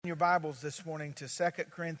your Bibles this morning to 2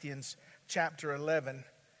 Corinthians chapter 11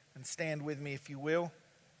 and stand with me if you will.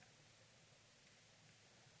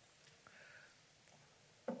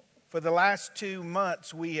 For the last 2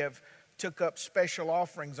 months we have took up special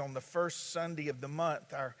offerings on the first Sunday of the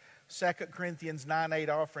month. Our 2 Corinthians 9:8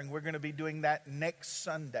 offering, we're going to be doing that next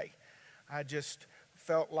Sunday. I just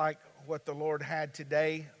felt like what the Lord had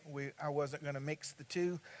today, I wasn't going to mix the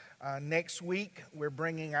two. Next week we're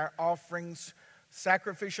bringing our offerings,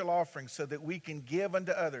 sacrificial offerings, so that we can give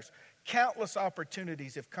unto others. Countless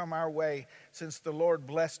opportunities have come our way since the Lord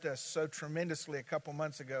blessed us so tremendously a couple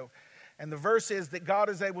months ago. And the verse is that God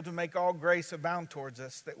is able to make all grace abound towards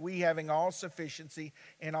us, that we, having all sufficiency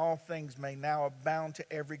in all things, may now abound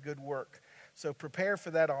to every good work. So prepare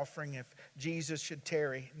for that offering if Jesus should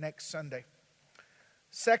tarry next Sunday.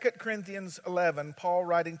 2 Corinthians 11, Paul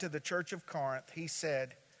writing to the church of Corinth, he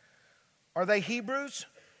said, "Are they Hebrews?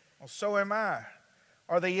 Well, so am I.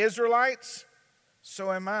 Are they Israelites?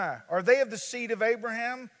 So am I. Are they of the seed of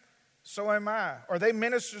Abraham? So am I. Are they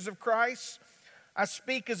ministers of Christ? I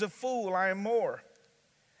speak as a fool, I am more.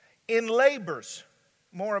 In labors,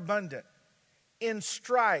 more abundant. In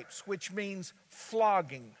stripes, which means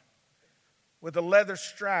flogging, with a leather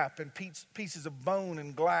strap and pieces of bone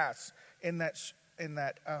and glass in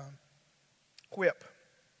that whip.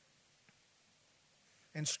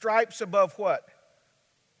 In stripes above what?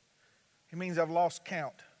 It means I've lost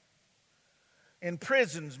count. In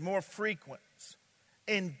prisons, more frequent.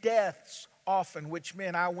 In deaths, often, which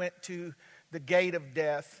meant I went to the gate of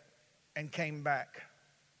death and came back.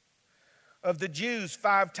 Of the Jews,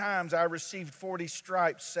 5 times I received 40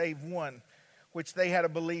 stripes, save one, which they had a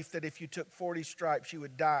belief that if you took 40 stripes, you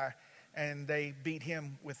would die. And they beat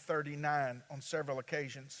him with 39 on several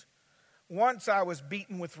occasions. Once I was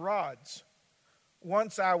beaten with rods.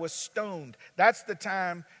 Once I was stoned. That's the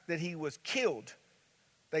time that he was killed.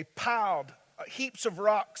 They piled heaps of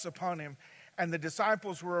rocks upon him, and the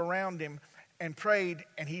disciples were around him and prayed,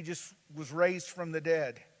 and he just was raised from the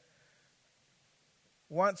dead.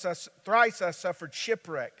 Thrice I suffered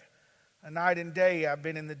shipwreck. A night and day I've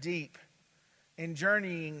been in the deep. In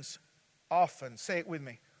journeyings often. Say it with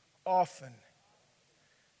me. Often.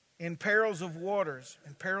 In perils of waters.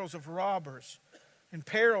 In perils of robbers. In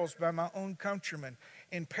perils by my own countrymen.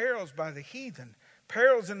 In perils by the heathen.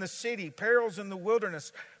 Perils in the city. Perils in the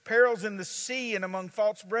wilderness. Perils in the sea and among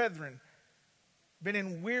false brethren. Been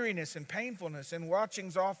in weariness and painfulness, in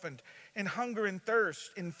watchings often, in hunger and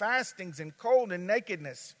thirst, in fastings and cold and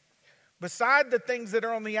nakedness. Beside the things that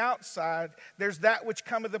are on the outside, there's that which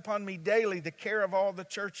cometh upon me daily, the care of all the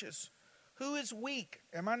churches. Who is weak?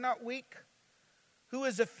 Am I not weak? Who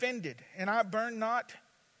is offended? And I burn not?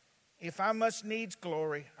 If I must needs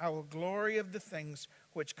glory, I will glory of the things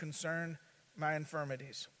which concern my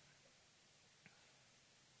infirmities.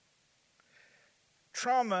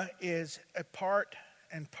 Trauma is a part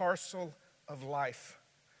and parcel of life.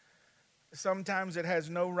 Sometimes it has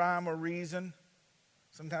no rhyme or reason.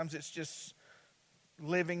 Sometimes it's just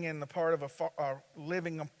living in the part of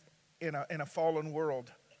living in a fallen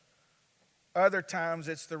world. Other times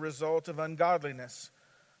it's the result of ungodliness,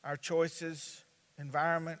 our choices,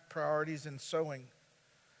 environment, priorities, and sowing.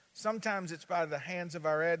 Sometimes it's by the hands of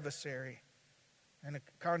our adversary and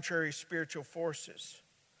contrary spiritual forces.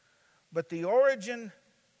 But the origin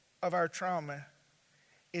of our trauma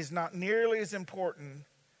is not nearly as important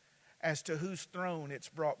as to whose throne it's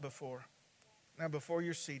brought before. Now, before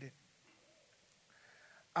you're seated,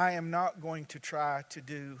 I am not going to try to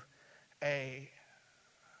do a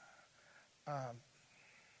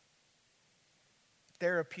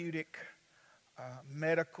therapeutic,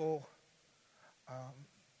 medical,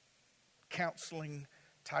 counseling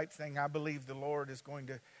type thing. I believe the Lord is going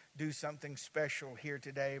to do something special here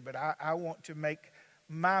today, but I want to make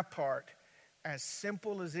my part as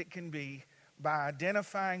simple as it can be by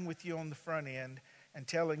identifying with you on the front end and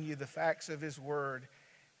telling you the facts of His Word,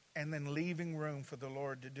 and then leaving room for the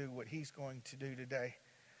Lord to do what He's going to do today.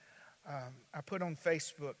 I put on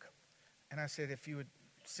Facebook, and I said, if you would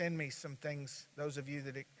send me some things, those of you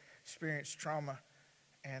that experienced trauma,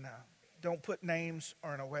 and don't put names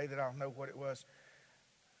or in a way that I'll know what it was.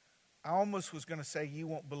 I almost was going to say you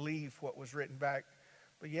won't believe what was written back.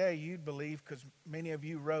 But yeah, you'd believe, because many of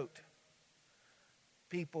you wrote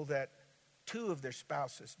people that 2 of their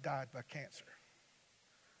spouses died by cancer.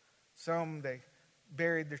 Some, they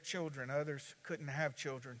buried their children. Others couldn't have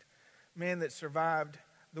children. Men that survived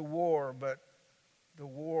the war, but the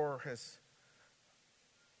war has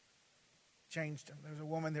changed them. There's a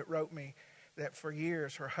woman that wrote me that for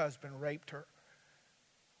years her husband raped her.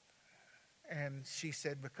 And she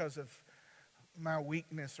said because of my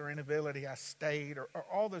weakness or inability, I stayed, or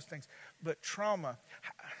all those things. But trauma,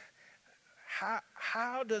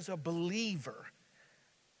 how does a believer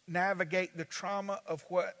navigate the trauma of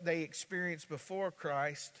what they experienced before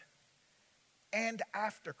Christ and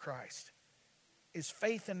after Christ? Is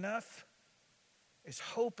faith enough? Is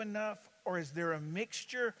hope enough? Or is there a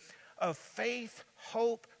mixture of faith,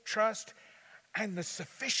 hope, trust, and the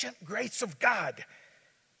sufficient grace of God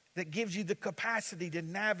that gives you the capacity to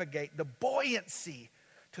navigate, the buoyancy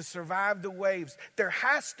to survive the waves? There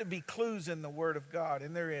has to be clues in the Word of God,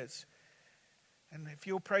 and there is. And if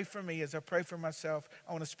you'll pray for me as I pray for myself,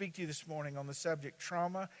 I want to speak to you this morning on the subject,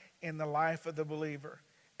 trauma in the life of the believer.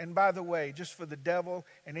 And by the way, just for the devil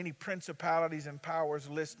and any principalities and powers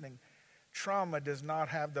listening, trauma does not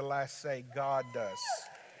have the last say. God does.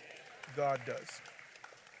 God does.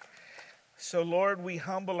 So, Lord, we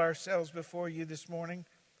humble ourselves before you this morning,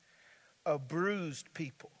 a bruised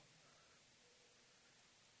people,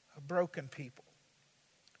 a broken people,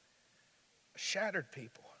 a shattered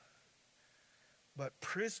people, but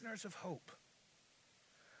prisoners of hope,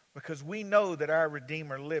 because we know that our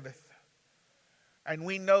Redeemer liveth, and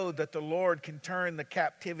we know that the Lord can turn the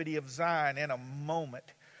captivity of Zion in a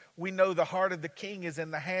moment. We know the heart of the king is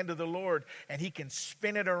in the hand of the Lord, and he can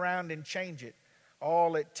spin it around and change it.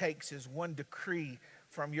 All it takes is one decree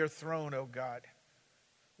from your throne, O God.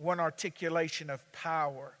 One articulation of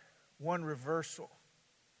power, one reversal,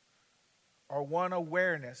 or one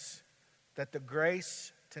awareness that the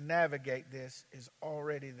grace to navigate this is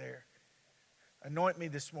already there. Anoint me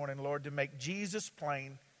this morning, Lord, to make Jesus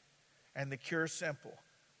plain and the cure simple.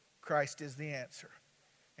 Christ is the answer.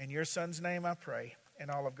 In your Son's name I pray. And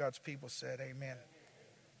all of God's people said, amen.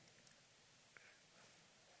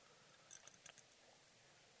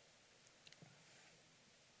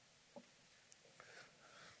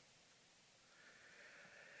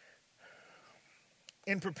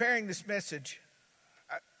 In preparing this message,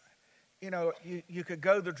 you could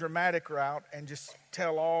go the dramatic route and just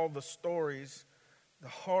tell all the stories, the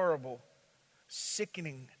horrible,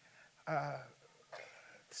 sickening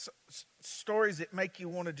stories that make you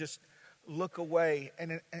want to just look away.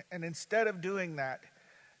 And instead of doing that,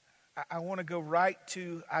 I want to go right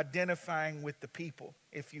to identifying with the people,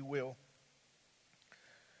 if you will.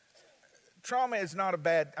 Trauma is not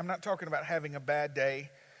I'm not talking about having a bad day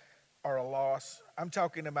or a loss. I'm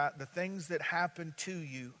talking about the things that happen to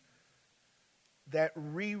you that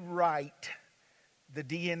rewrite the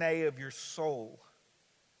DNA of your soul,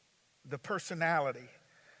 the personality,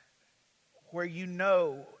 where you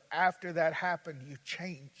know after that happened you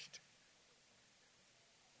changed.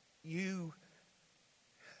 You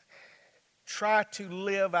try to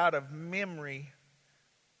live out of memory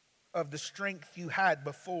of the strength you had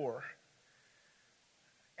before,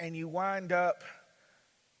 and you wind up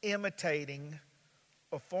imitating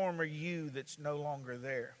a former you that's no longer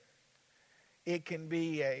there. It can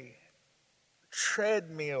be a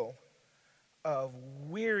treadmill of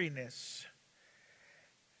weariness.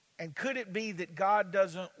 And could it be that God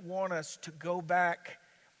doesn't want us to go back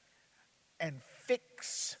and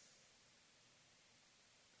fix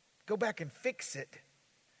it,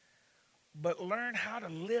 but learn how to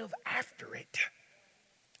live after it?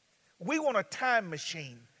 We want a time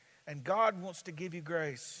machine, and God wants to give you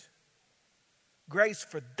grace. Grace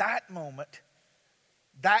for that moment,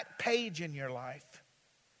 that page in your life.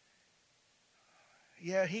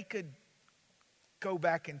 Yeah, he could go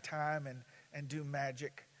back in time and do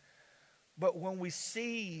magic. But when we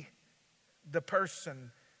see the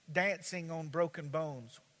person dancing on broken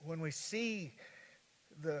bones, when we see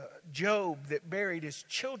the Job that buried his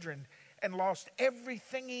children and lost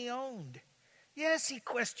everything he owned, yes, he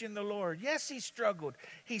questioned the Lord. Yes, he struggled.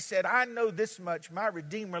 He said, I know this much, my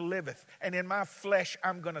Redeemer liveth, and in my flesh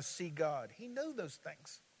I'm going to see God. He knew those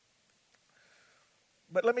things.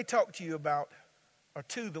 But let me talk to you about, or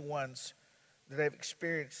to the ones that have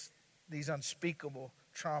experienced these unspeakable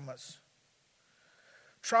traumas.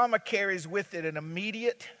 Trauma carries with it an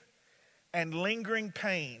immediate and lingering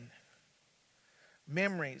pain,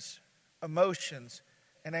 memories, emotions,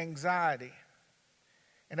 and anxiety.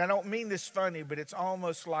 And I don't mean this funny, but it's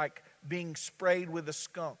almost like being sprayed with a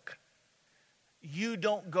skunk. You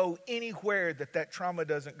don't go anywhere that trauma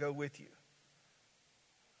doesn't go with you.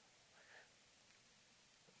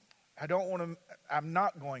 I'm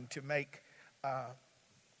not going to make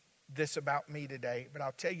this about me today, but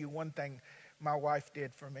I'll tell you one thing my wife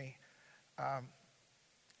did for me.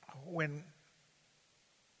 When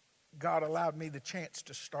God allowed me the chance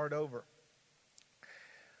to start over,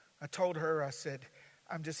 I told her, I said,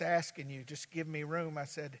 I'm just asking you, just give me room. I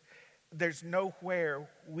said, there's nowhere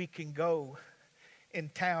we can go in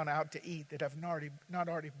town out to eat that have not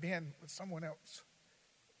already been with someone else.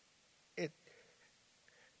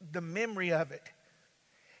 The memory of it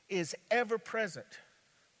is ever present.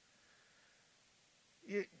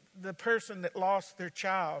 The person that lost their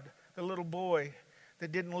child, the little boy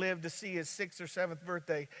that didn't live to see his 6th or 7th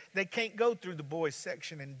birthday, they can't go through the boys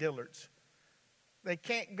section in Dillard's. They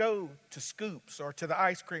can't go to Scoops or to the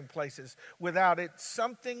ice cream places without it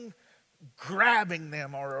something grabbing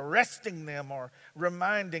them or arresting them or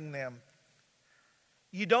reminding them.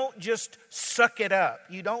 You don't just suck it up.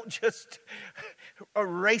 You don't just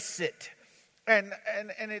erase it. And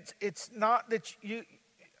it's not that you,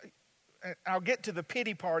 I'll get to the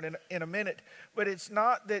pity part in a minute, but it's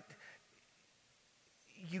not that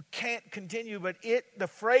you can't continue, but the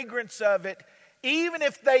fragrance of it, even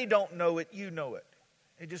if they don't know it, you know it.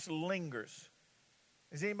 It just lingers.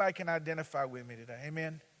 Is anybody can identify with me today?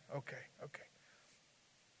 Amen? Okay.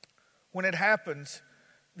 When it happens,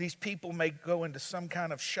 these people may go into some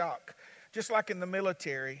kind of shock. Just like in the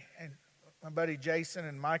military, and my buddy Jason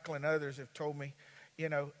and Michael and others have told me,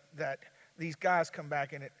 that these guys come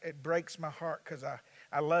back and it breaks my heart because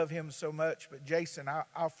I love him so much. But Jason,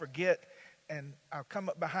 I'll forget and I'll come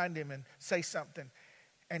up behind him and say something.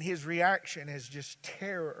 And his reaction is just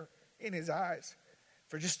terror in his eyes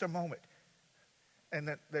for just a moment. And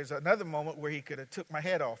then there's another moment where he could have took my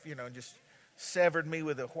head off, and just severed me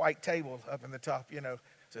with a white table up in the top,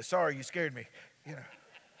 So sorry, you scared me,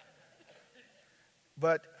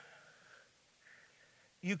 But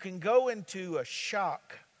you can go into a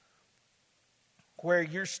shock where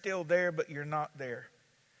you're still there, but you're not there.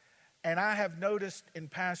 And I have noticed in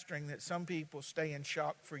pastoring that some people stay in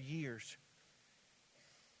shock for years.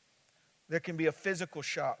 There can be a physical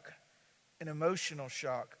shock, an emotional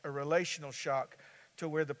shock, a relational shock, to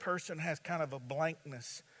where the person has kind of a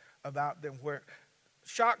blankness about them. Where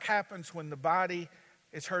shock happens when the body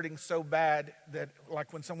is hurting so bad that,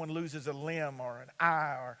 like when someone loses a limb or an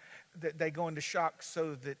eye, or that they go into shock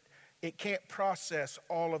so that it can't process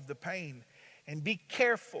all of the pain. And be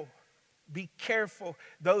careful,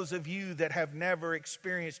 those of you that have never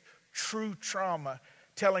experienced true trauma,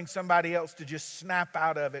 telling somebody else to just snap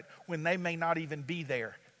out of it when they may not even be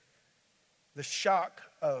there. The shock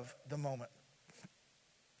of the moment.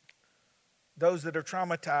 Those that are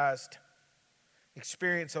traumatized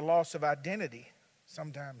experience a loss of identity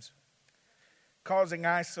sometimes, causing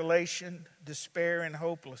isolation, despair, and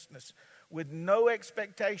hopelessness with no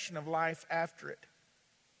expectation of life after it.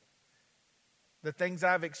 The things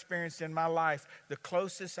I've experienced in my life, the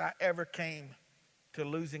closest I ever came to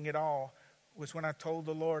losing it all was when I told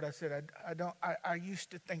the Lord, I said, I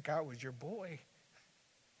used to think I was your boy.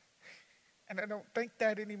 And I don't think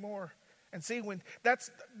that anymore. And see, when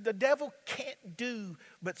the devil can't do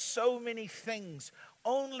but so many things.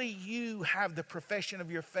 Only you have the profession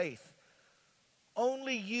of your faith.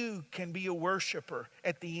 Only you can be a worshiper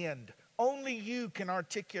at the end. Only you can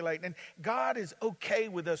articulate. And God is okay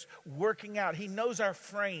with us working out. He knows our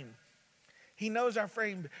frame. He knows our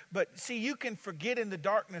frame. But see, you can forget in the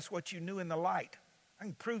darkness what you knew in the light. I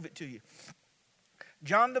can prove it to you.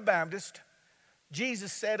 John the Baptist,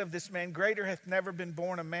 Jesus said of this man, greater hath never been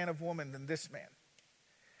born a man of woman than this man.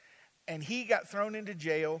 And he got thrown into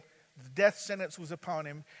jail. The death sentence was upon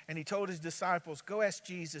him. And he told his disciples, go ask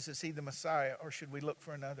Jesus, is he the Messiah, or should we look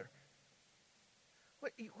for another?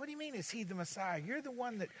 What do you mean, is he the Messiah? You're the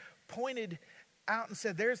one that pointed out and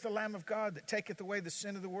said, there's the Lamb of God that taketh away the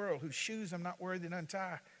sin of the world, whose shoes I'm not worthy to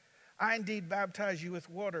untie. I indeed baptize you with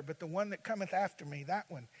water, but the one that cometh after me, that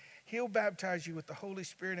one, he'll baptize you with the Holy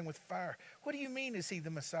Spirit and with fire. What do you mean, is he the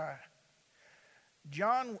Messiah?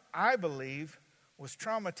 John, I believe, was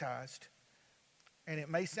traumatized. And it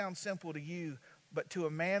may sound simple to you, but to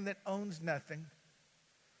a man that owns nothing,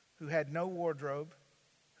 who had no wardrobe,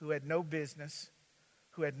 who had no business,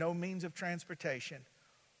 who had no means of transportation,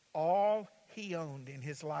 all he owned in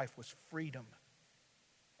his life was freedom.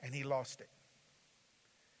 And he lost it.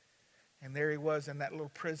 And there he was in that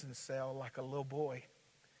little prison cell like a little boy.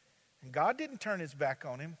 And God didn't turn his back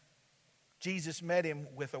on him. Jesus met him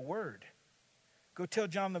with a word. Go tell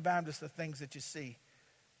John the Baptist the things that you see.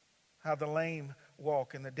 How the lame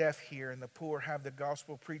walk and the deaf hear and the poor have the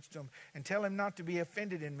gospel preached to them. And tell him not to be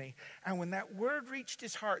offended in me. And when that word reached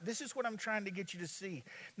his heart, this is what I'm trying to get you to see.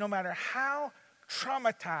 No matter how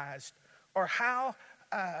traumatized or how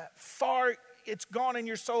far it's gone in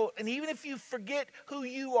your soul, and even if you forget who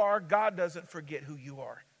you are, God doesn't forget who you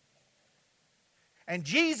are. And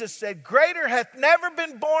Jesus said, greater hath never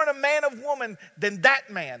been born a man of woman than that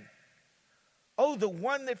man. Oh, the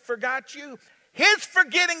one that forgot you. His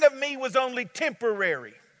forgetting of me was only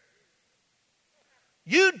temporary.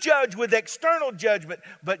 You judge with external judgment,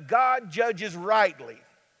 but God judges rightly.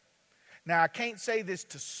 Now, I can't say this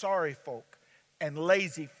to sorry folk and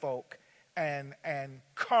lazy folk and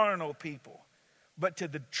carnal people, but to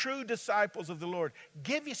the true disciples of the Lord,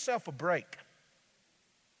 give yourself a break.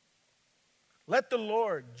 Let the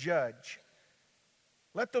Lord judge.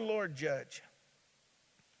 Let the Lord judge.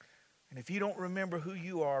 And if you don't remember who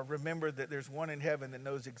you are, remember that there's one in heaven that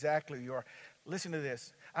knows exactly who you are. Listen to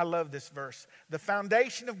this. I love this verse. The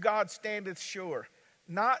foundation of God standeth sure,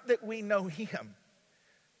 not that we know him,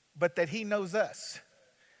 but that he knows us.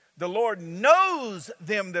 The Lord knows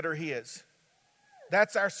them that are his.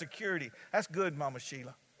 That's our security. That's good, Mama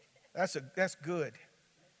Sheila. That's good.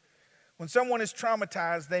 When someone is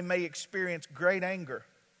traumatized, they may experience great anger.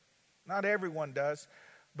 Not everyone does,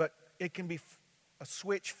 but it can be a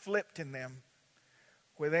switch flipped in them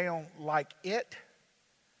where they don't like it,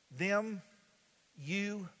 them,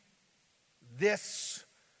 you, this,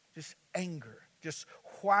 just anger. Just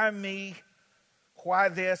why me? Why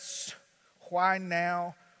this? Why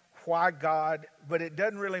now? Why God? But it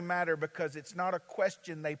doesn't really matter because it's not a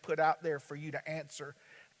question they put out there for you to answer.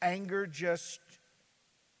 Anger just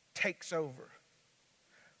takes over.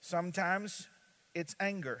 Sometimes it's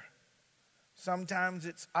anger. Sometimes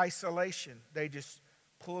it's isolation. They just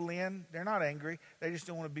pull in. They're not angry. They just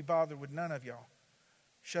don't want to be bothered with none of y'all.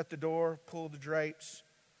 Shut the door, pull the drapes.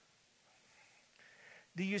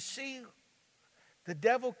 Do you see? The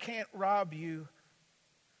devil can't rob you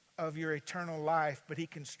of your eternal life, but he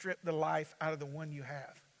can strip the life out of the one you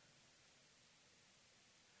have.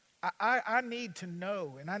 I need to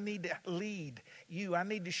know, and I need to lead you. I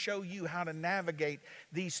need to show you how to navigate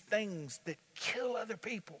these things that kill other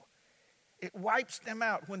people. It wipes them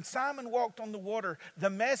out. When Simon walked on the water, the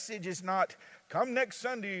message is not, come next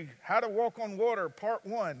Sunday, how to walk on water, part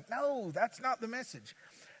 1. No, that's not the message.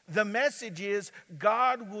 The message is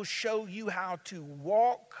God will show you how to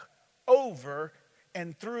walk over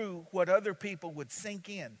and through what other people would sink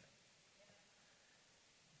in.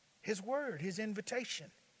 His word, his invitation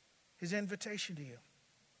to you.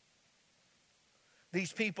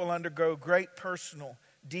 These people undergo great personal,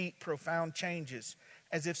 deep, profound changes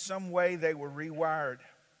as if some way they were rewired.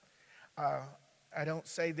 I don't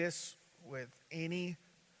say this with any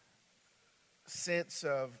sense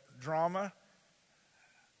of drama,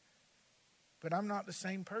 but I'm not the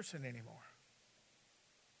same person anymore.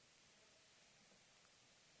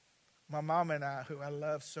 My mom and I, who I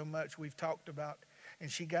love so much, we've talked about,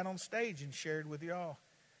 and she got on stage and shared with y'all.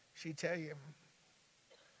 She'd tell you,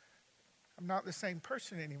 I'm not the same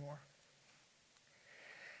person anymore.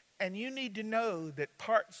 And you need to know that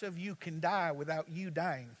parts of you can die without you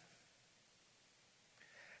dying.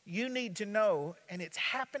 You need to know, and it's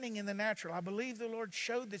happening in the natural. I believe the Lord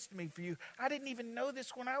showed this to me for you. I didn't even know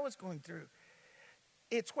this when I was going through.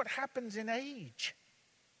 It's what happens in age.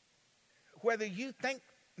 Whether you think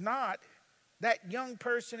not, that young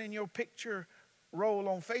person in your picture roll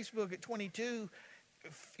on Facebook at 22,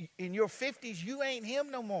 in your 50s, you ain't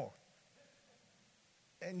him no more.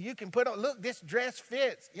 And you can put on, look, this dress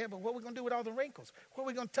fits. Yeah, but what are we going to do with all the wrinkles? Where are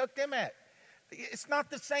we going to tuck them at? It's not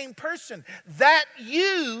the same person. That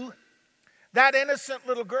you, that innocent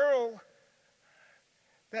little girl,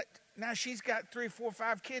 that now she's got 3, 4,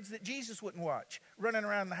 5 kids that Jesus wouldn't watch running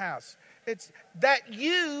around the house. It's that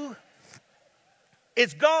you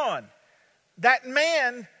is gone. That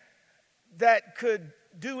man that could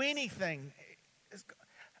do anything is gone.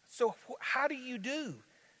 So how do you do?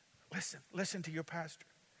 Listen to your pastor.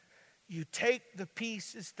 You take the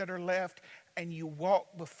pieces that are left and you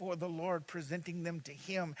walk before the Lord, presenting them to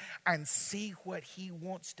him, and see what he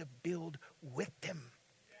wants to build with them.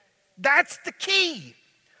 That's the key.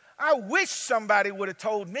 I wish somebody would have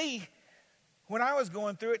told me when I was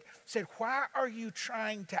going through it, said, why are you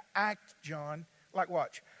trying to act, John? Like,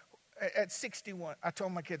 watch. At 61, I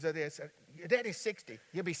told my kids the other day, I said, your daddy's 60.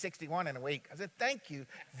 You'll be 61 in a week. I said, thank you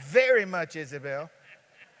very much, Isabel.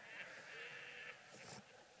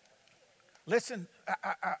 Listen,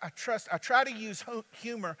 I try to use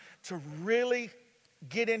humor to really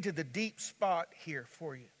get into the deep spot here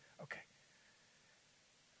for you. Okay.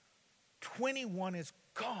 21 is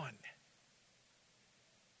gone.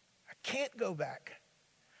 I can't go back.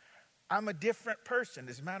 I'm a different person.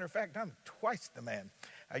 As a matter of fact, I'm twice the man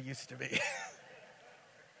I used to be.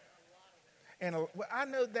 And I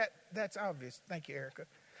know that's obvious. Thank you, Erica.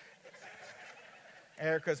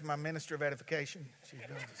 Erica's my minister of edification. She does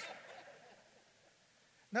this.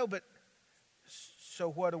 No, but so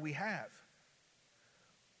what do we have?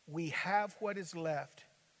 We have what is left,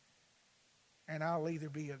 and I'll either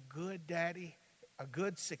be a good daddy, a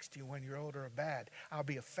good 61-year-old, or a bad. I'll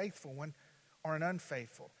be a faithful one, or an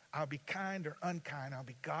unfaithful. I'll be kind or unkind. I'll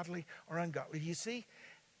be godly or ungodly. You see,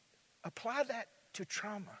 apply that to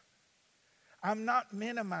trauma. I'm not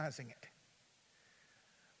minimizing it.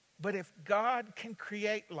 But if God can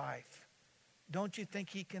create life, don't you think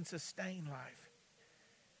He can sustain life?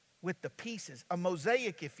 With the pieces, a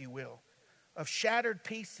mosaic, if you will, of shattered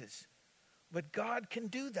pieces. But God can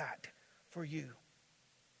do that for you.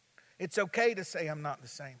 It's okay to say I'm not the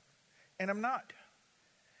same. And I'm not.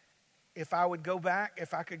 If I could go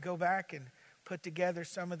back and put together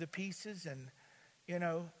some of the pieces and,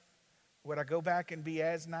 would I go back and be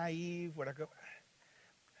as naive?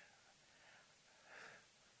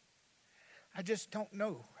 I just don't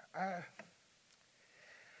know.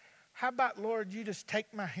 How about, Lord, you just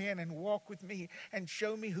take my hand and walk with me and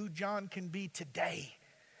show me who John can be today.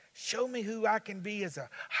 Show me who I can be as a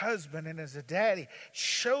husband and as a daddy.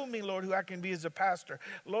 Show me, Lord, who I can be as a pastor.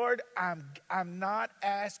 Lord, I'm not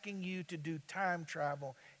asking you to do time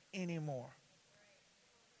travel anymore.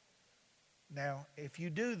 Now, if you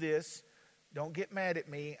do this, don't get mad at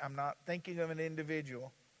me. I'm not thinking of an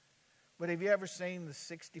individual. But have you ever seen the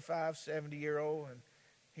 65, 70-year-old and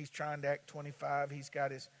he's trying to act 25? He's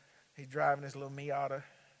driving his little Miata.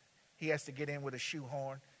 He has to get in with a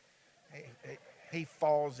shoehorn. He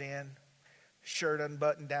falls in. Shirt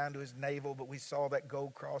unbuttoned down to his navel, but we saw that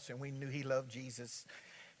gold cross and we knew he loved Jesus.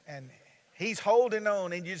 And he's holding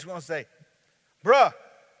on, and you just want to say, bruh.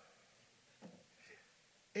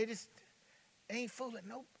 It just ain't fooling.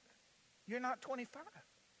 Nope. You're not 25.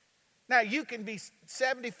 Now, you can be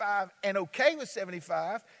 75 and okay with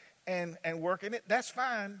 75 and working it. That's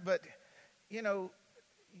fine. But,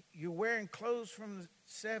 you're wearing clothes from the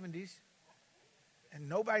 70s. And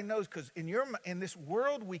nobody knows, because in this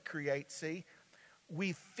world we create, see,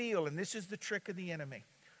 we feel, and this is the trick of the enemy,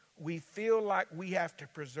 we feel like we have to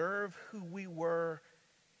preserve who we were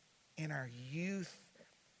in our youth,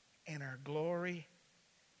 in our glory,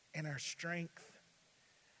 in our strength.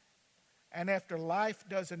 And after life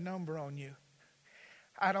does a number on you,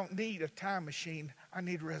 I don't need a time machine, I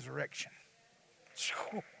need resurrection.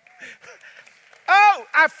 Oh,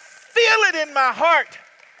 I feel it in my heart.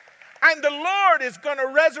 And the Lord is going to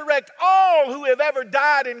resurrect all who have ever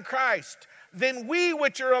died in Christ. Then we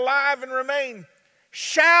which are alive and remain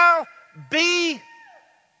shall be,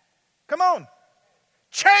 come on,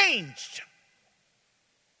 changed.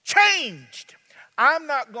 Changed. I'm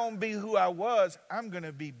not going to be who I was. I'm going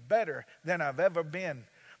to be better than I've ever been.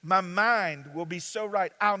 My mind will be so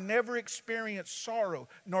right. I'll never experience sorrow,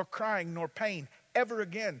 nor crying, nor pain ever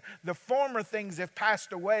again. The former things have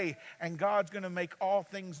passed away, and God's going to make all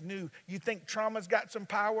things new. You think trauma's got some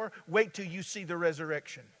power? Wait till you see the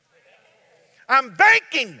resurrection. I'm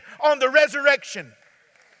banking on the resurrection.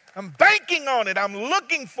 I'm banking on it. I'm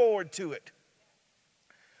looking forward to it.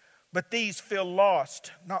 But these feel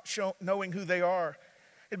lost, not knowing who they are.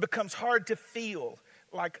 It becomes hard to feel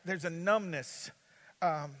like there's a numbness.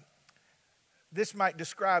 This might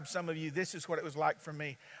describe some of you. This is what it was like for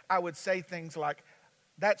me. I would say things like,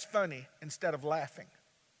 that's funny, instead of laughing.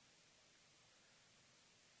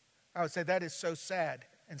 I would say, that is so sad,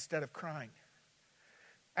 instead of crying.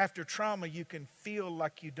 After trauma, you can feel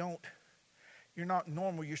like you're not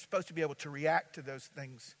normal. You're supposed to be able to react to those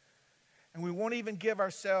things. And we won't even give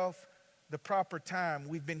ourselves the proper time.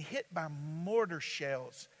 We've been hit by mortar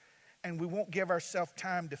shells, and we won't give ourselves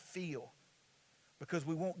time to feel, because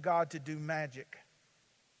we want God to do magic.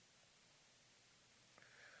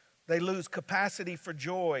 They lose capacity for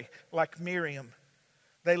joy like Miriam.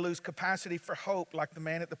 They lose capacity for hope like the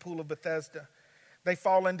man at the pool of Bethesda. They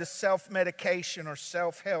fall into self-medication or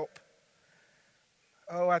self-help.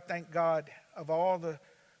 Oh, I thank God of all the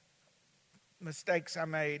mistakes I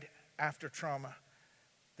made after trauma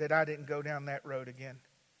that I didn't go down that road again.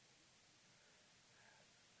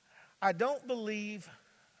 I don't believe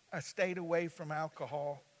I stayed away from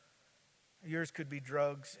alcohol. Yours could be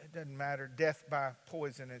drugs. It doesn't matter. Death by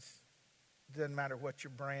poison it doesn't matter what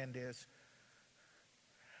your brand is.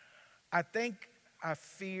 I think I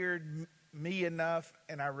feared me enough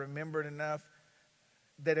and I remembered enough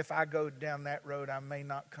that if I go down that road, I may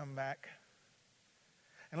not come back.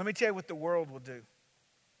 And let me tell you what the world will do.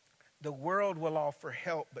 The world will offer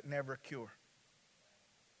help but never a cure.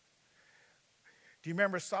 Do you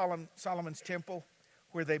remember Solomon's temple,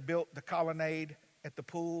 where they built the colonnade at the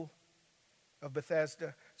pool of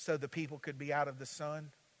Bethesda so the people could be out of the sun?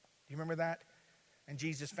 Do you remember that? And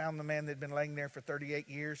Jesus found the man that had been laying there for 38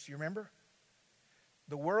 years. Do you remember?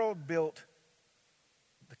 The world built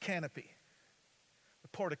the canopy, the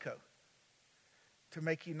portico, to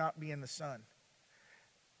make you not be in the sun.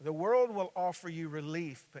 The world will offer you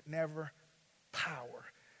relief, but never power.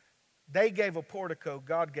 They gave a portico,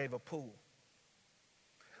 God gave a pool.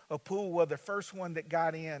 A pool where the first one that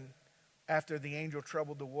got in after the angel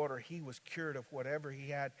troubled the water, he was cured of whatever he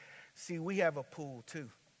had. See, we have a pool too.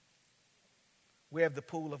 We have the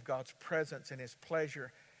pool of God's presence and His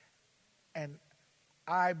pleasure. And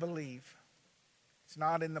I believe, it's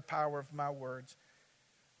not in the power of my words,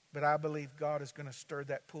 but I believe God is going to stir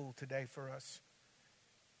that pool today for us.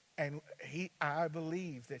 And I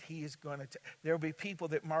believe that He is going to, there will be people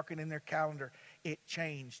that mark it in their calendar. It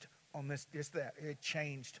changed on this, it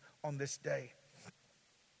changed on this day.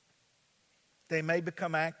 They may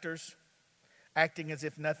become actors, acting as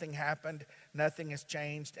if nothing happened, nothing has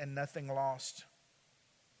changed, and nothing lost.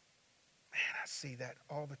 Man, I see that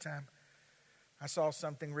all the time. I saw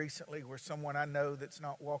something recently where someone I know that's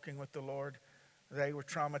not walking with the Lord, they were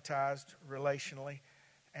traumatized relationally,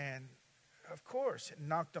 and of course, it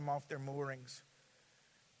knocked them off their moorings.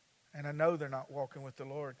 And I know they're not walking with the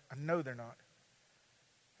Lord. I know they're not.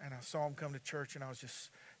 And I saw them come to church, and I was just,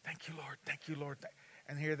 thank you, Lord, thank you, Lord.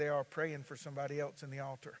 And here they are praying for somebody else in the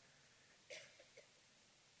altar.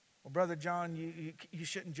 Well, Brother John, you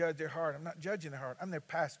shouldn't judge their heart. I'm not judging their heart. I'm their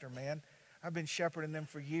pastor, man. I've been shepherding them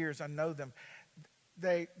for years. I know them.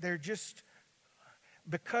 They're just,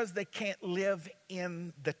 because they can't live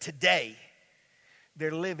in the today,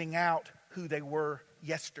 they're living out who they were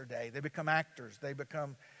yesterday. They become actors. They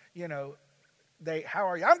become, how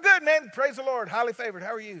are you? I'm good, man. Praise the Lord. Highly favored.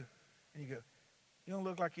 How are you? And you go, you don't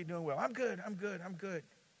look like you're doing well. I'm good.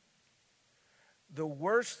 The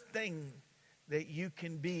worst thing that you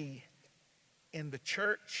can be in the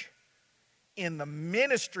church, in the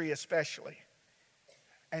ministry especially,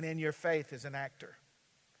 and in your faith is an actor.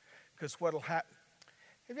 Because what will happen,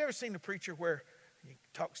 have you ever seen a preacher where he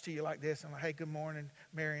talks to you like this, and like, hey, good morning,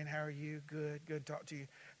 Marion, how are you? Good to talk to you.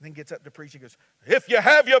 And then gets up to preach and goes, if you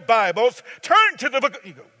have your Bibles, turn to the book.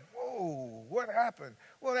 You go, whoa, what happened?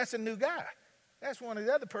 Well, that's a new guy. That's one of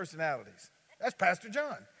the other personalities. That's Pastor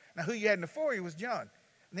John. Now, who you had before you was John.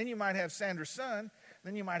 And then you might have Sandra's son.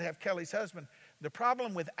 Then you might have Kelly's husband. The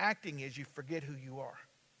problem with acting is you forget who you are.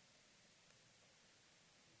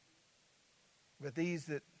 But these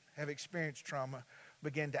that have experienced trauma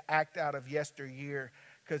begin to act out of yesteryear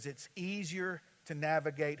because it's easier to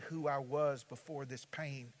navigate who I was before this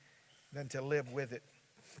pain than to live with it.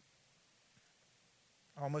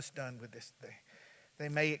 Almost done with this thing. They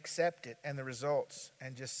may accept it and the results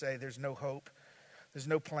and just say there's no hope, there's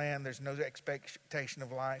no plan, there's no expectation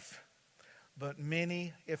of life. But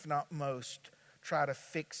many, if not most, try to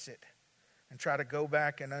fix it and try to go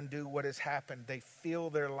back and undo what has happened. They fill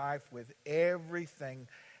their life with everything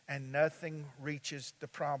and nothing reaches the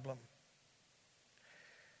problem.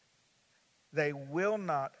 They will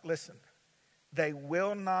not let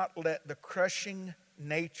the crushing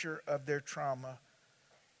nature of their trauma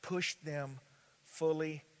push them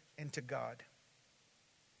fully into God.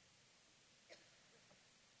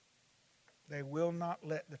 They will not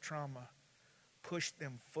let the trauma push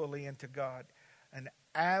them fully into God. An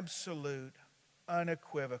absolute,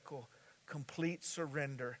 unequivocal, complete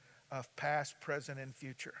surrender of past, present, and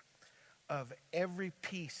future, of every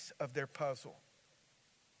piece of their puzzle.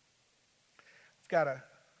 I've got a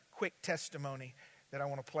quick testimony that I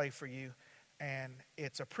want to play for you, and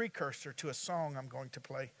it's a precursor to a song I'm going to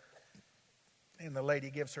play. And the lady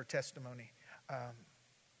gives her testimony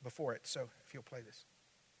before it, so if you'll play this.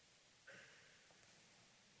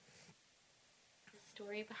 The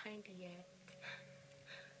story behind it.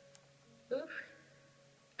 Ooh.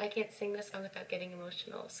 I can't sing this song without getting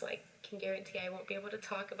emotional, so I can guarantee I won't be able to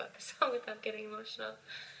talk about the song without getting emotional.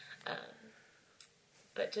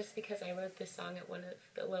 But just because I wrote this song at one of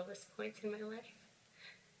the lowest points in my life.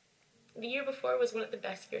 The year before was one of the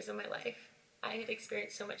best years of my life. I had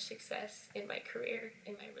experienced so much success in my career,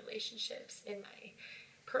 in my relationships, in my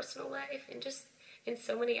personal life, and just in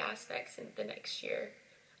so many aspects. And the next year,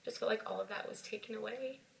 I just felt like all of that was taken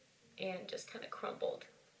away and just kind of crumbled.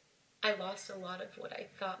 I lost a lot of what I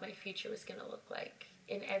thought my future was going to look like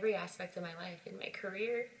in every aspect of my life, in my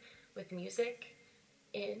career, with music,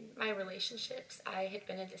 in my relationships. I had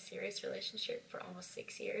been in a serious relationship for almost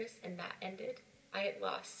 6 years, and that ended. I had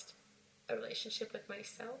lost a relationship with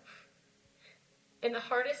myself. And the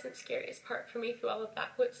hardest and scariest part for me through all of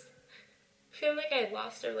that was feeling like I had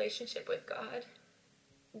lost a relationship with God,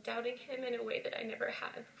 doubting Him in a way that I never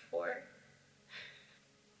had before.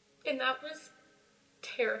 And that was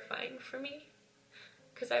terrifying for me,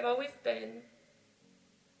 because I've always been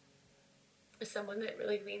someone that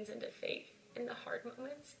really leans into faith in the hard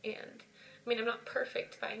moments. And I mean, I'm not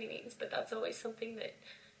perfect by any means, but that's always something that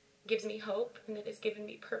gives me hope and that has given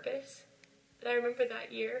me purpose. But I remember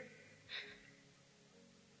that year,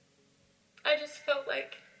 I just felt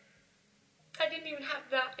like I didn't even have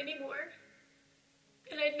that anymore.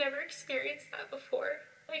 And I'd never experienced that before.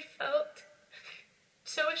 I felt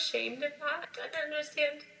so ashamed of that. I didn't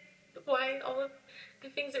understand why all of the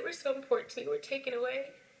things that were so important to me were taken away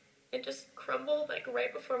and just crumbled like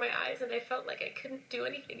right before my eyes, and I felt like I couldn't do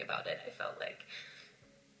anything about it. I felt like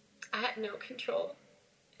I had no control.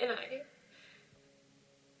 And I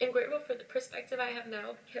am grateful for the perspective I have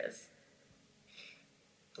now, because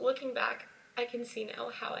looking back, I can see now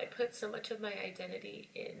how I put so much of my identity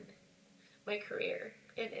in my career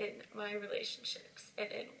and in my relationships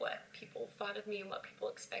and in what people thought of me and what people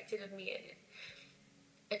expected of me and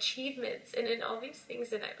in achievements and in all these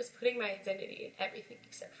things, and I was putting my identity in everything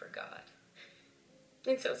except for God.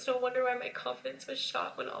 And so it's no wonder why my confidence was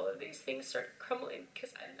shot when all of these things started crumbling,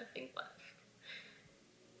 because I had nothing left.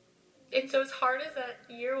 And so as hard as that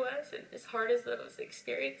year was, and as hard as those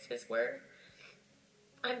experiences were,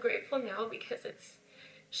 I'm grateful now because it's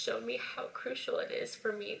shown me how crucial it is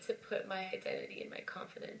for me to put my identity and my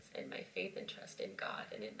confidence and my faith and trust in God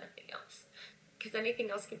and in nothing else, because anything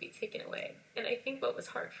else can be taken away. And I think what was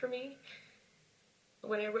hard for me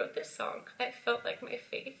when I wrote this song, I felt like my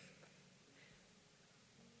faith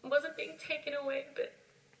wasn't being taken away, but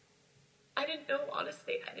I didn't know,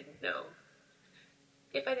 honestly, I didn't know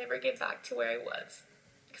if I'd ever get back to where I was,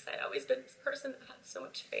 because I'd always been this person that had so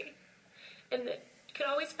much faith and that could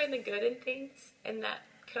always find the good in things and that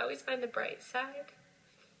could always find the bright side.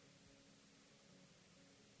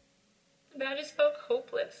 But I just felt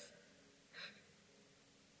hopeless.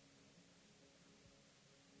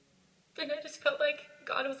 And I just felt like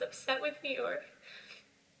God was upset with me, or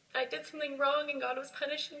I did something wrong and God was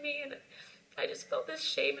punishing me, and I just felt this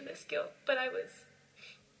shame and this guilt. But I was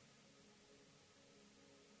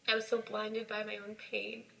so blinded by my own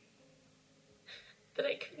pain that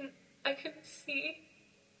I couldn't see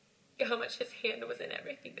how much His hand was in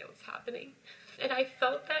everything that was happening. And I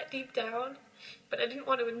felt that deep down, but I didn't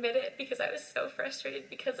want to admit it because I was so frustrated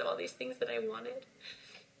because of all these things that I wanted.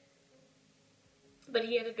 But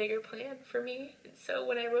He had a bigger plan for me. And so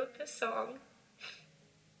when I wrote this song,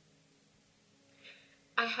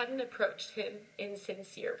 I hadn't approached Him in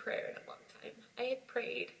sincere prayer in a long time. I had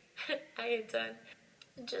prayed. I had done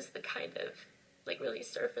just the kind of like really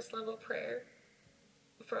surface level prayer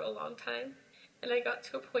for a long time. And I got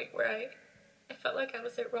to a point where I felt like I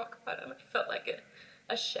was at rock bottom. I felt like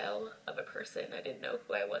a shell of a person. I didn't know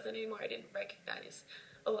who I was anymore. I didn't recognize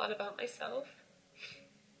a lot about myself.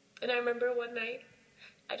 And I remember one night,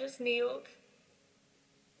 I just kneeled.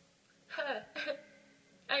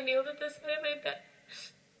 I kneeled at the side of my bed.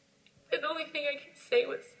 And the only thing I could say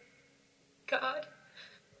was, God,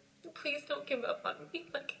 please don't give up on me.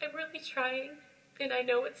 Like, I'm really trying, and I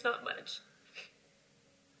know it's not much.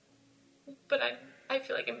 But I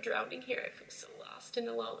feel like I'm drowning here. I feel so lost and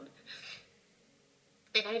alone.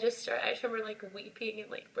 And I just remember like weeping and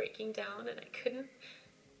like breaking down, and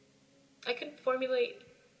I couldn't formulate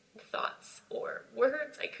thoughts or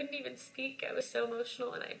words. I couldn't even speak. I was so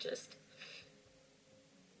emotional, and I just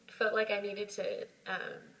felt like I needed to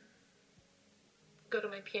go to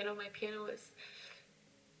my piano. My piano was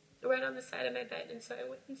right on the side of my bed, and so I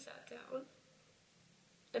went and sat down,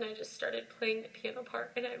 and I just started playing the piano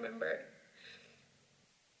part. And I remember,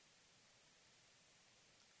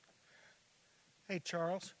 hey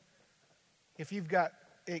Charles, if you've got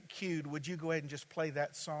it cued, would you go ahead and just play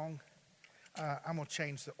that song? I'm going to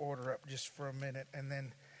change the order up just for a minute, and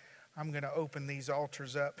then I'm going to open these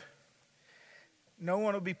altars up. No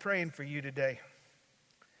one will be praying for you today.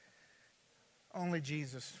 Only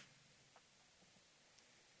Jesus.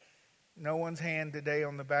 No one's hand today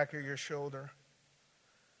on the back of your shoulder.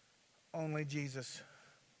 Only Jesus.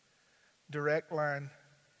 Direct line.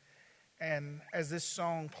 And as this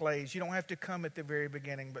song plays, you don't have to come at the very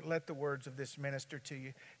beginning, but let the words of this minister to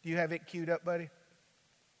you. Do you have it queued up, buddy?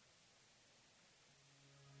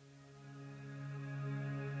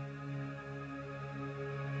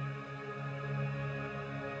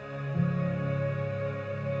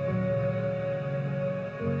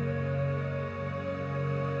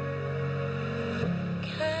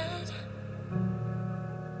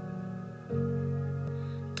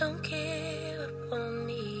 don't give up on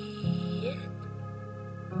me yet.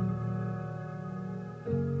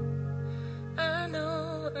 I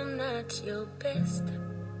know I'm not your best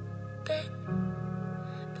bet,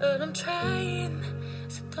 but I'm trying,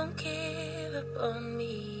 so don't give up on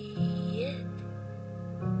me yet.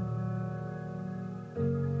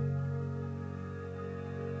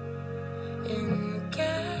 And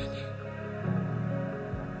God,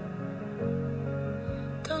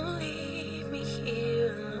 don't leave me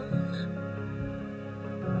here alone.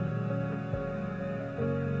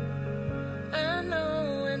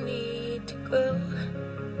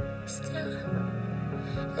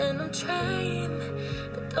 And I'm trying,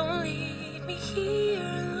 but don't leave me here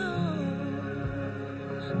alone.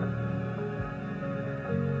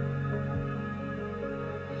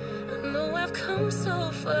 I know I've come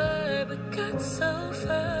so far, but got so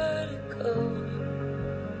far to go.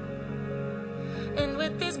 And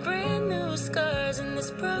with these brand new scars and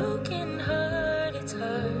this broken heart, it's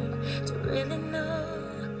hard to really know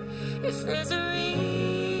if there's a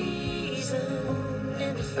reason,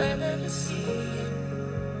 and if I'll ever see it.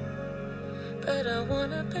 But I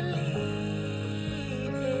wanna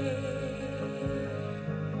believe it.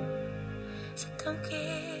 So don't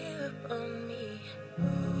give up on me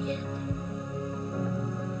yet.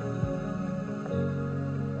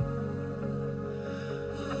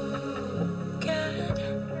 God,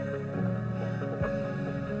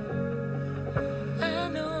 I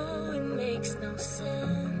know it makes no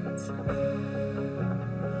sense.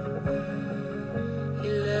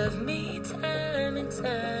 You love me time and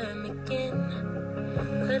time again,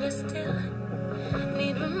 but I still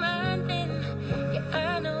need reminding. Yeah,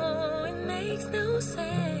 I know it makes no sense.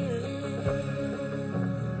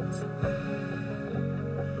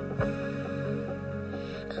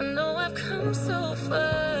 I know I've come so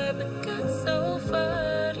far, but got so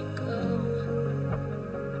far to go.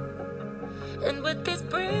 And with these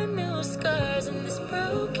brand new scars and this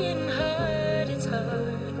broken heart, it's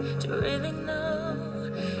hard to really know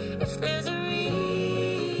if there's a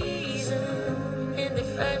reason, and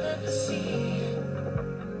if I'll ever see it.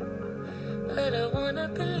 But I wanna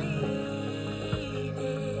believe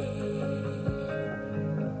it.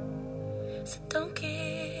 So don't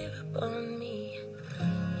give up on me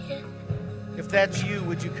yet. If that's you,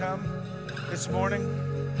 would you come this morning?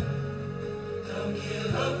 Don't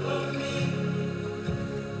give up on me.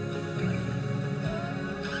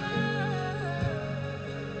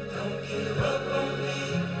 Don't give up on me.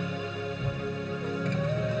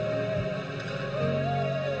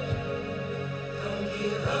 Don't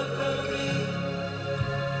give up on me.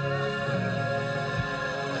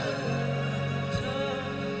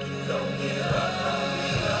 Don't give up on me.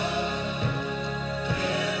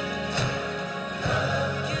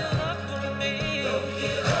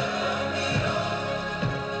 Give up on me.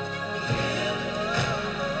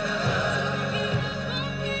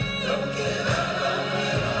 Don't give up on me.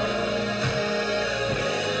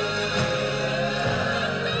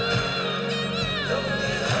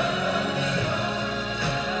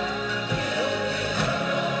 Don't give up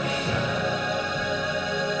on me.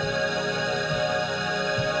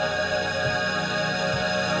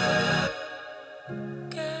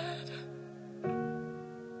 God,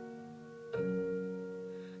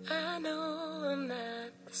 I know I'm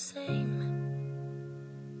not the same,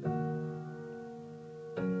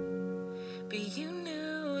 but you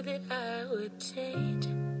knew that I would change,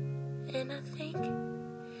 and I think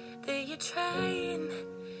that you're trying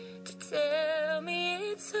to tell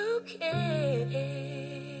me it's okay.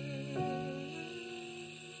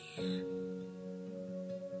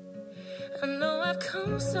 I know I've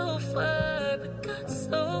come so far, but got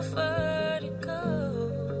so far to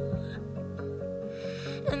go.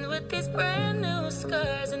 And with these brand new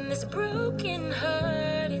scars and this broken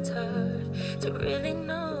heart, it's hard to really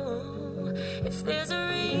know if there's a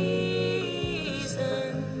reason,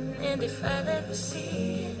 and if I'll ever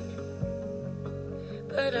see it.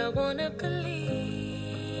 But I wanna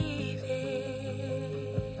believe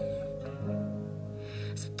it.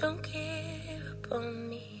 So don't give up on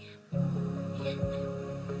me yet.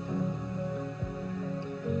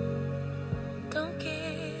 Don't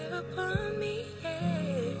give up on me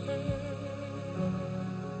yet.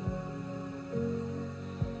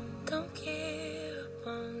 Don't give up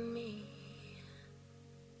on me.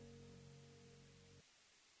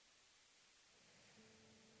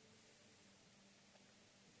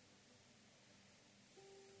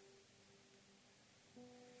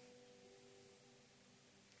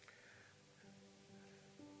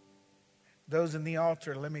 Those in the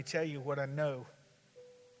altar, let me tell you what I know.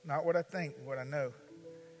 Not what I think, what I know.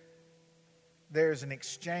 There's an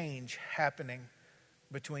exchange happening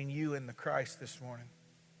between you and the Christ this morning.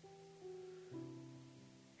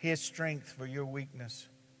 His strength for your weakness.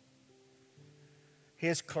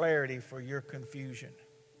 His clarity for your confusion.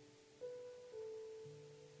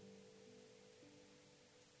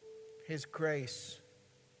 His grace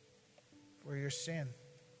for your sin.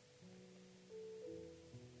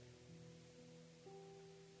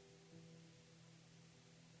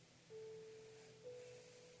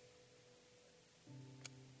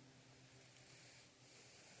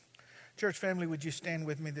 Church family, would you stand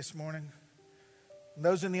with me this morning? And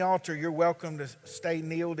those in the altar, you're welcome to stay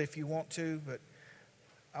kneeled if you want to, but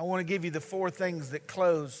I want to give you the 4 things that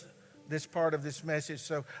close this part of this message.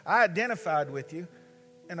 So I identified with you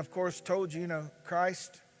and, of course, told you,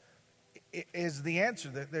 Christ is the answer.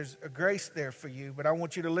 That there's a grace there for you. But I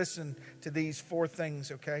want you to listen to these 4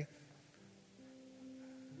 things, okay?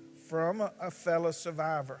 From a fellow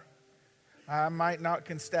survivor. I might not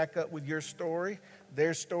can stack up with your story.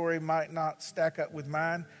 Their story might not stack up with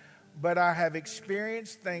mine. But I have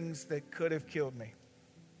experienced things that could have killed me.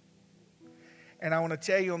 And I want to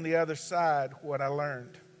tell you on the other side what I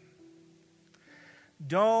learned.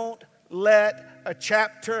 Don't let a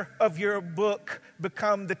chapter of your book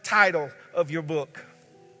become the title of your book.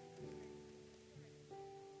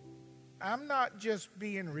 I'm not just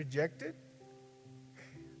being rejected.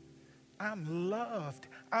 I'm loved.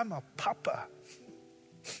 I'm a papa.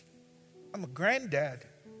 I'm a granddad.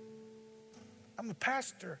 I'm a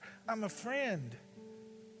pastor. I'm a friend.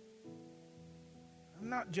 I'm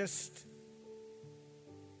not just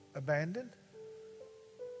abandoned.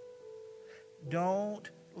 Don't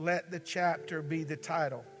let the chapter be the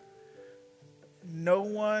title. No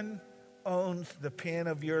one owns the pen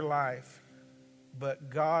of your life but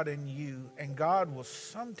God and you. And God will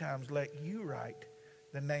sometimes let you write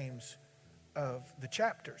the names of the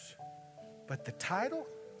chapters. But the title,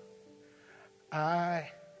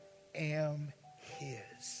 I am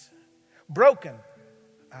His. Broken,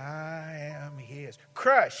 I am His.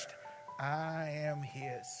 Crushed, I am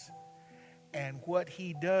His. And what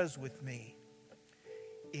He does with me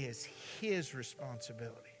is His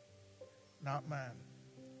responsibility, not mine.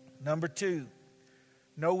 Number 2,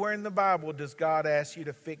 nowhere in the Bible does God ask you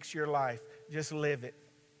to fix your life. Just live it.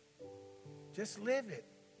 Just live it.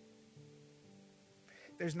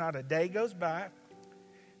 There's not a day goes by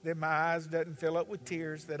that my eyes doesn't fill up with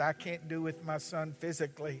tears that I can't do with my son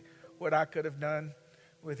physically what I could have done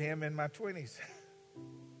with him in my 20s.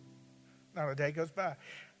 Not a day goes by.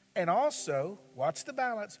 And also, watch the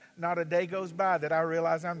balance, not a day goes by that I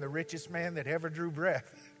realize I'm the richest man that ever drew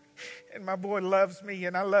breath. And my boy loves me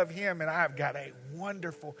and I love him and I've got a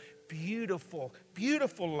wonderful, beautiful,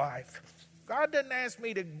 beautiful life. God doesn't ask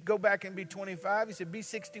me to go back and be 25. He said, be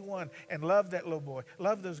 61 and love that little boy.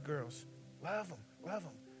 Love those girls. Love them. Love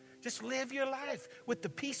them. Just live your life with the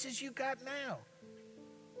pieces you got now.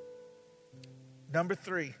 Number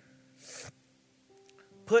 3,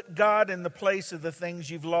 put God in the place of the things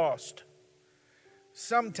you've lost.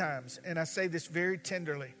 Sometimes, and I say this very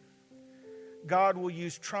tenderly, God will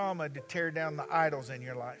use trauma to tear down the idols in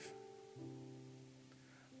your life.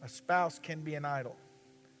 A spouse can be an idol.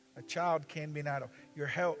 A child can be an idol. Your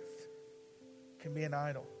health can be an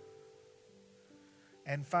idol.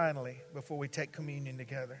 And finally, before we take communion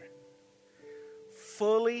together,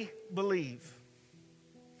 fully believe,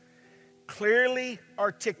 clearly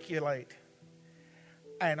articulate,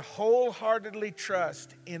 and wholeheartedly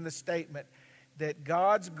trust in the statement that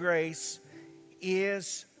God's grace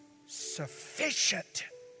is sufficient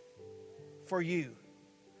for you.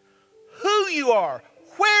 Who you are,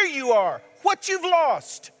 where you are, what you've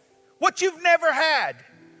lost, what you've never had,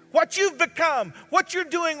 what you've become, what you're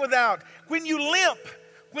doing without. When you limp,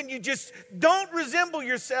 when you just don't resemble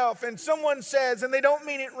yourself and someone says, and they don't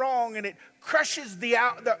mean it wrong, and it crushes the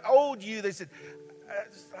old you, they said,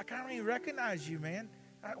 I don't even recognize you, man.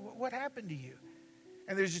 What happened to you?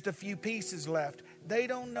 And there's just a few pieces left. They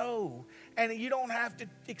don't know. And you don't have to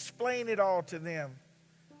explain it all to them.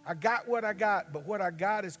 I got what I got, but what I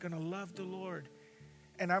got is going to love the Lord.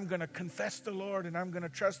 And I'm going to confess the Lord, and I'm going to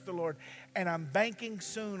trust the Lord. And I'm banking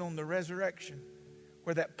soon on the resurrection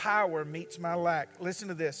where that power meets my lack. Listen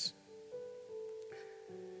to this.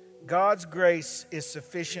 God's grace is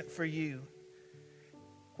sufficient for you,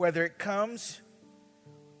 whether it comes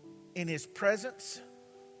in His presence,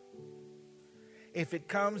 if it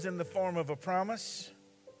comes in the form of a promise,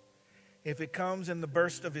 if it comes in the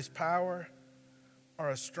burst of His power, or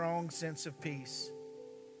a strong sense of peace.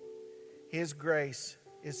 His grace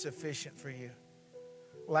is sufficient for you.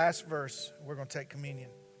 Last verse, we're going to take communion.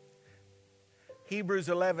 Hebrews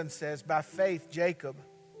 11 says, by faith Jacob,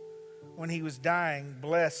 when he was dying,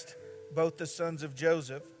 blessed both the sons of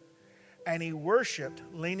Joseph, and he worshiped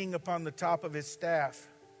leaning upon the top of his staff.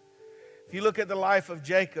 If you look at the life of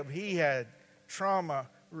Jacob, he had trauma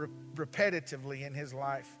repetitively in his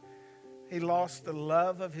life. He lost the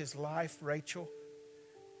love of his life, Rachel.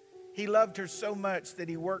 He loved her so much that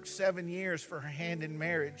he worked 7 years for her hand in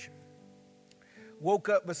marriage. Woke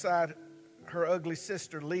up beside her ugly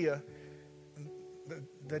sister, Leah.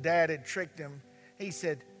 The dad had tricked him. He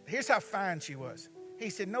said, here's how fine she was. He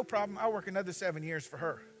said, no problem. I'll work another 7 years for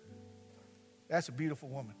her. That's a beautiful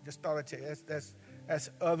woman. Just thought I'd tell you, that's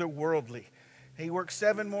otherworldly. He worked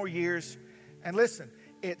 7 more years. And listen,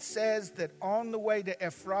 it says that on the way to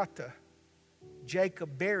Ephrata,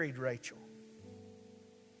 Jacob buried Rachel.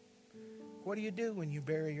 What do you do when you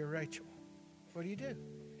bury your Rachel? What do you do?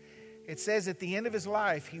 It says at the end of his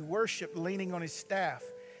life, he worshiped leaning on his staff.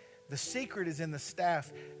 The secret is in the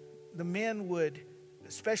staff. The men would,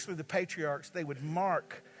 especially the patriarchs, they would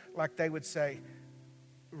mark, like they would say,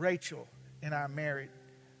 Rachel and I married.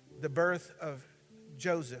 The birth of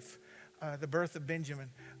Joseph, the birth of Benjamin,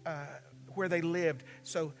 where they lived.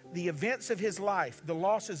 So the events of his life, the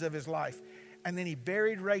losses of his life. And then he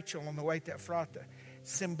buried Rachel on the way to Ephrata.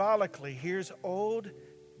 Symbolically, here's old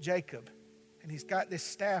Jacob. And he's got this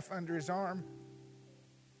staff under his arm.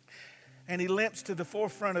 And he limps to the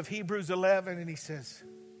forefront of Hebrews 11 and he says,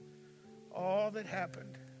 all that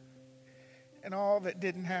happened and all that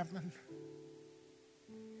didn't happen.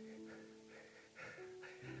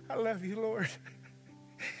 I love you, Lord.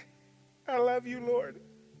 I love you, Lord.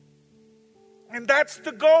 And that's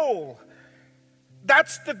the goal.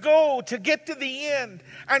 That's the goal, to get to the end.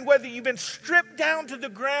 And whether you've been stripped down to the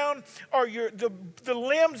ground or the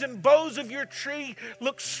limbs and boughs of your tree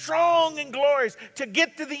look strong and glorious, to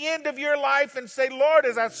get to the end of your life and say, Lord,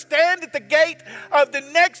 as I stand at the gate of the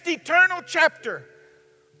next eternal chapter,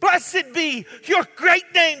 blessed be your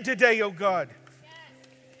great name today, O God.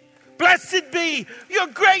 Blessed be your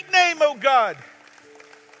great name, O God.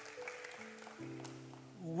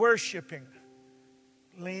 Worshiping,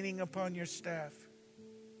 leaning upon your staff.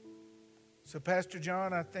 So, Pastor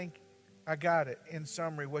John, I think I got it. In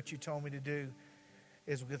summary, what you told me to do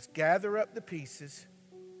is let's gather up the pieces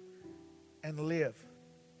and live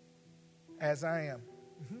as I am.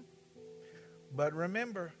 But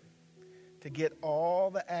remember to get all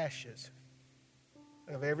the ashes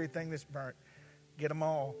of everything that's burnt. Get them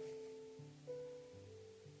all.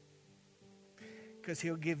 Because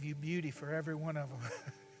He'll give you beauty for every one of them.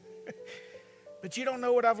 But you don't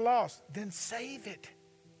know what I've lost. Then save it.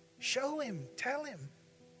 Show Him. Tell Him.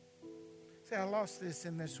 Say, I lost this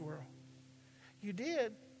in this world. You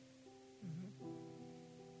did.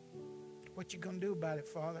 What you going to do about it,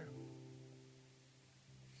 Father?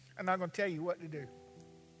 I'm not going to tell you what to do.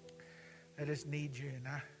 I just need you. And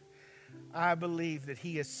I believe that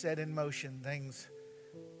He has set in motion things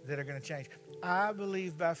that are going to change. I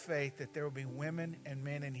believe by faith that there will be women and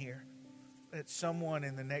men in here that someone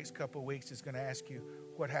in the next couple of weeks is going to ask you,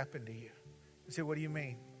 what happened to you? I say, what do you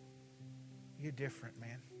mean? You're different,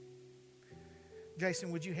 man.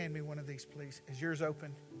 Jason, would you hand me one of these, please? Is yours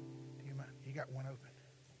open? Do you mind? You got one open.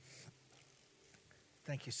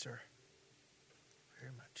 Thank you, sir.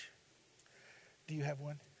 Very much. Do you have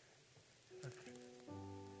one?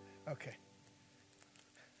 Okay.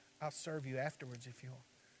 I'll serve you afterwards if you want.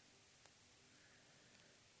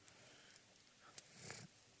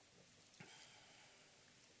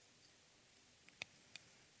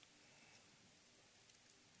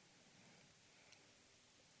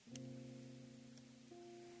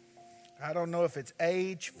 I don't know if it's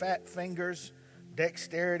age, fat fingers,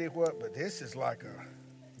 dexterity, what, but this is like a...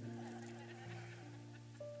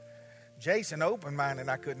 Jason opened mine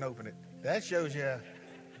and I couldn't open it. That shows you...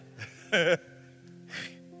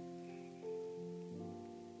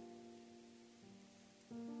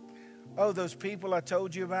 Oh, those people I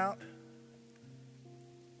told you about?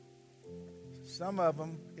 Some of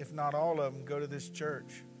them, if not all of them, go to this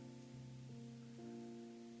church.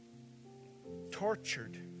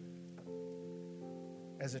 Tortured.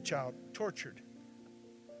 As a child, tortured.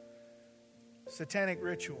 Satanic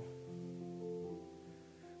ritual.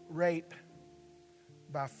 Rape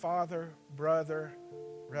by father, brother,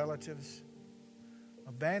 relatives.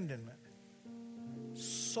 Abandonment.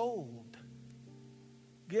 Sold.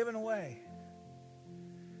 Given away.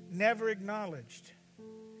 Never acknowledged.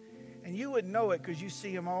 And you would know it because you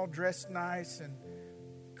see them all dressed nice and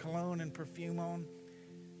cologne and perfume on.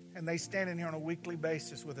 And they stand in here on a weekly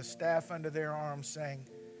basis with a staff under their arms saying,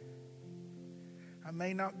 I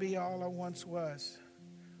may not be all I once was,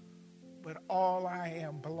 but all I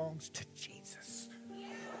am belongs to Jesus.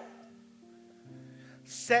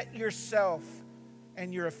 Set yourself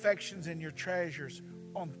and your affections and your treasures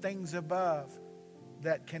on things above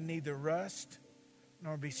that can neither rust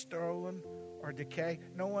nor be stolen or decay.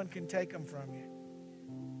 No one can take them from you.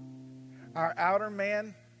 Our outer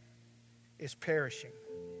man is perishing.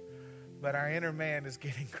 But our inner man is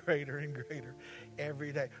getting greater and greater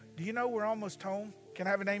every day. Do you know we're almost home? Can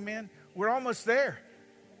I have an amen? We're almost there.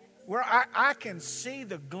 I can see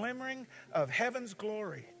the glimmering of heaven's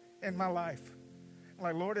glory in my life. I'm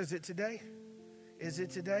like, Lord, is it today? Is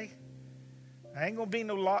it today? I ain't going to be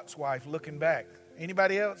no Lot's wife looking back.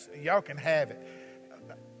 Anybody else? Y'all can have it.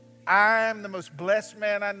 I'm the most blessed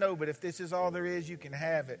man I know, but if this is all there is, you can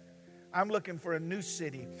have it. I'm looking for a new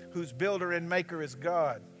city whose builder and maker is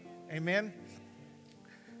God. Amen?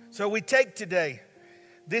 So we take today,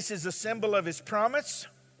 this is a symbol of His promise.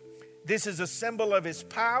 This is a symbol of His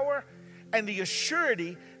power and the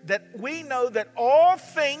assurity that we know that all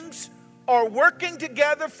things are working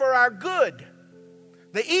together for our good.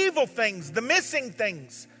 The evil things, the missing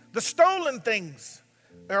things, the stolen things,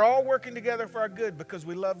 they're all working together for our good because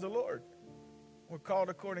we love the Lord. We're called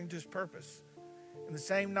according to His purpose. And the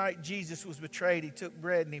same night Jesus was betrayed, He took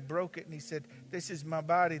bread and He broke it and He said, "This is my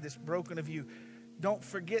body that's broken of you. Don't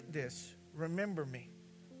forget this. Remember me.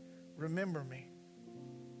 Remember me."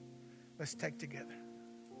 Let's take together.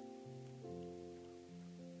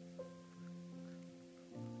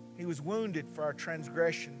 He was wounded for our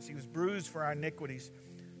transgressions. He was bruised for our iniquities.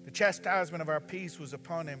 The chastisement of our peace was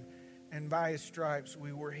upon Him, and by His stripes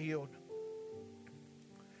we were healed.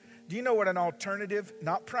 Do you know what an alternative,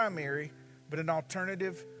 not primary, but an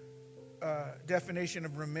alternative definition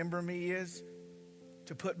of remember me is?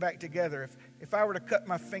 To put back together. If I were to cut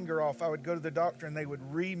my finger off, I would go to the doctor and they would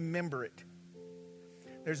remember it.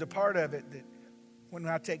 There's a part of it that when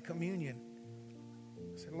I take communion,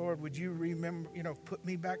 I say, "Lord, would you remember, put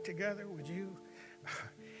me back together? Would you?"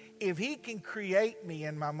 If He can create me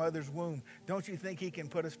in my mother's womb, don't you think He can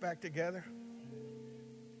put us back together?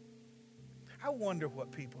 I wonder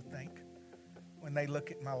what people think when they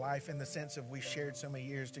look at my life in the sense of we shared so many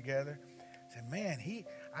years together. Say, "Man,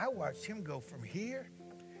 I watched him go from here,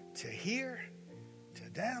 to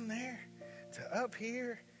down there, to up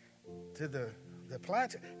here, to the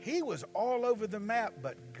plateau." He was all over the map,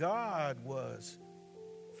 but God was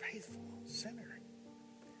faithful, center.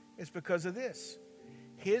 It's because of this.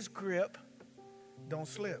 His grip don't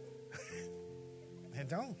slip. It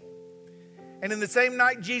don't. And in the same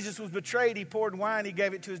night Jesus was betrayed, He poured wine. He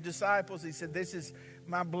gave it to His disciples. He said, "This is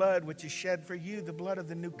my blood, which is shed for you, the blood of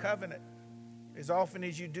the new covenant. As often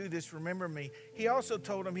as you do this, remember me." He also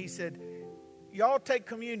told them, He said, "Y'all take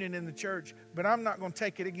communion in the church, but I'm not going to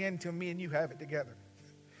take it again until me and you have it together."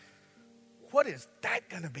 What is that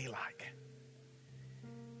going to be like?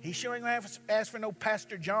 He sure ain't going to ask for no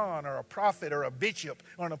Pastor John or a prophet or a bishop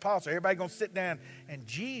or an apostle. Everybody going to sit down and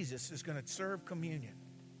Jesus is going to serve communion.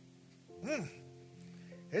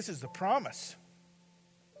 This is the promise.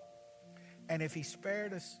 And if He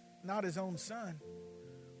spared us not His own Son,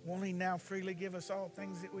 won't He now freely give us all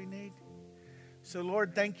things that we need? So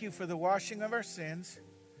Lord, thank You for the washing of our sins,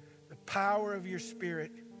 the power of Your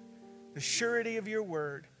Spirit, the surety of Your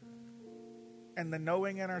word, and the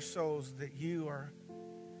knowing in our souls that You are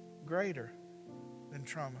greater than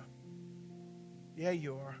trauma. Yeah,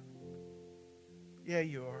 You are. Yeah,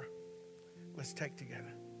 You are. Let's take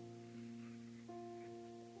together.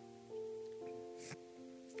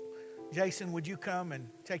 Jason, would you come and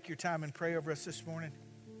take your time and pray over us this morning?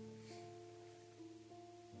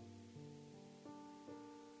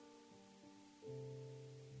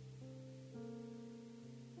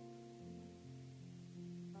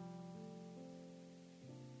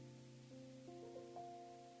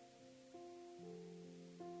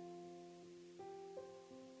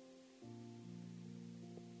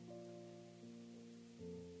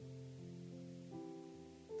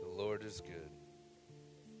 The Lord is good.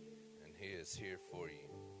 He is here for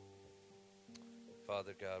you.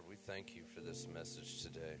 Father God, we thank You for this message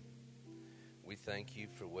today. We thank You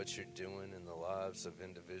for what You're doing in the lives of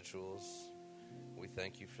individuals. We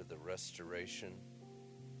thank You for the restoration.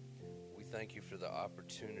 We thank You for the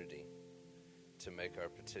opportunity to make our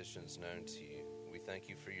petitions known to You. We thank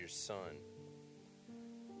You for Your Son,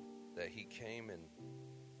 that He came and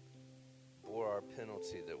bore our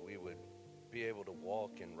penalty, that we would be able to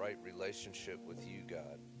walk in right relationship with You,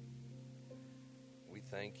 God. We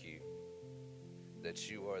thank You that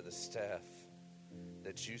You are the staff,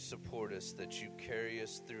 that You support us, that You carry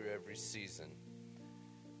us through every season.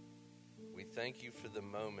 We thank You for the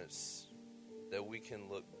moments that we can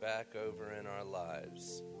look back over in our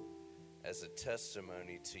lives as a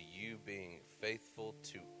testimony to You being faithful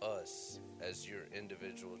to us as Your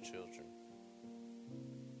individual children.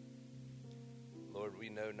 Lord, we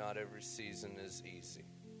know not every season is easy,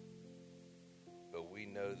 but we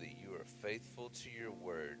know that You are faithful to Your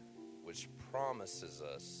word, which promises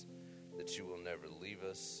us that You will never leave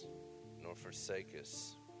us nor forsake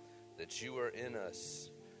us, that You are in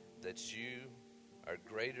us, that You are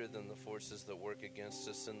greater than the forces that work against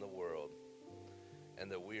us in the world,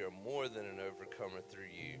 and that we are more than an overcomer through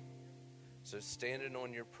You. So standing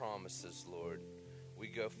on Your promises, Lord, we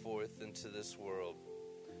go forth into this world,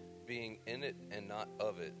 being in it and not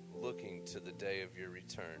of it, looking to the day of Your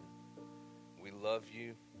return. We love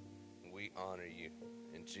You, we honor you.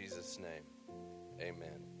 In Jesus' name,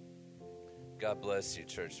 amen. God bless you,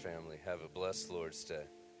 church family. Have a blessed Lord's Day.